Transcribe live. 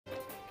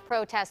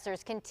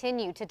Protesters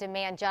continue to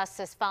demand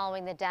justice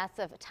following the death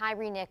of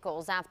Tyre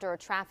Nichols after a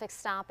traffic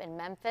stop in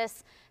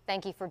Memphis.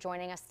 Thank you for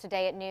joining us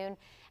today at noon.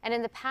 And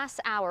in the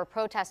past hour,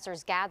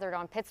 protesters gathered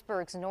on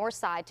Pittsburgh's north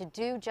side to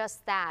do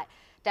just that.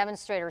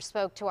 Demonstrators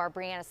spoke to our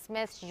Briana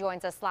Smith. She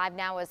joins us live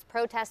now as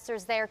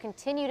protesters there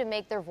continue to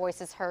make their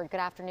voices heard.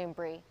 Good afternoon,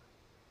 Bree.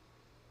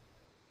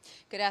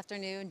 Good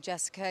afternoon,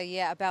 Jessica.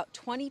 Yeah, about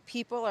 20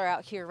 people are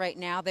out here right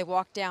now. They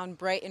walked down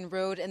Brighton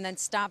Road and then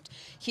stopped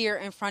here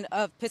in front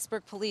of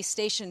Pittsburgh Police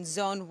Station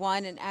Zone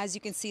 1. And as you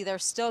can see, they're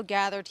still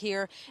gathered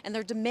here and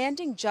they're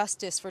demanding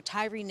justice for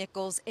Tyre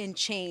Nichols and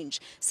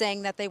change,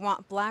 saying that they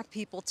want black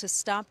people to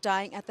stop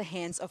dying at the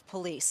hands of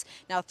police.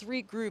 Now,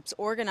 3 groups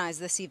organized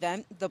this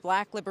event: the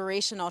Black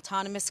Liberation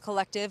Autonomous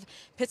Collective,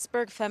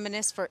 Pittsburgh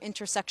Feminists for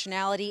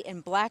Intersectionality,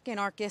 and Black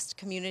Anarchist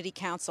Community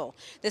Council.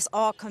 This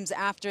all comes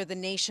after the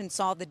nation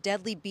saw the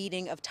deadly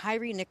beating of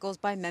Tyre Nichols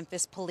by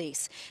Memphis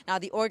police. Now,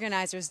 the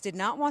organizers did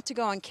not want to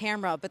go on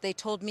camera, but they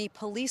told me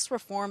police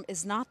reform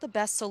is not the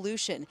best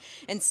solution.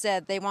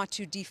 Instead, they want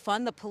to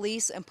defund the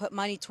police and put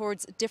money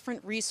towards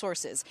different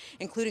resources,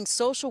 including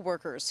social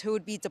workers who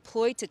would be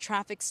deployed to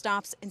traffic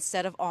stops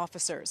instead of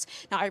officers.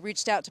 Now, I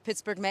reached out to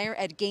Pittsburgh Mayor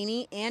Ed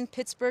Gainey and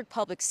Pittsburgh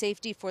Public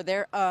Safety for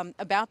their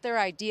about their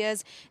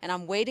ideas, and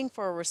I'm waiting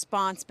for a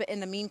response. But in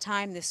the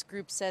meantime, this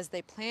group says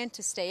they plan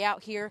to stay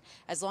out here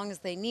as long as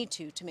they need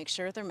to make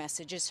sure their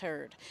message is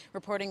heard.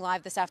 Reporting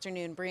live this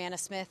afternoon, Briana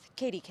Smith,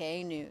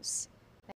 KDKA News.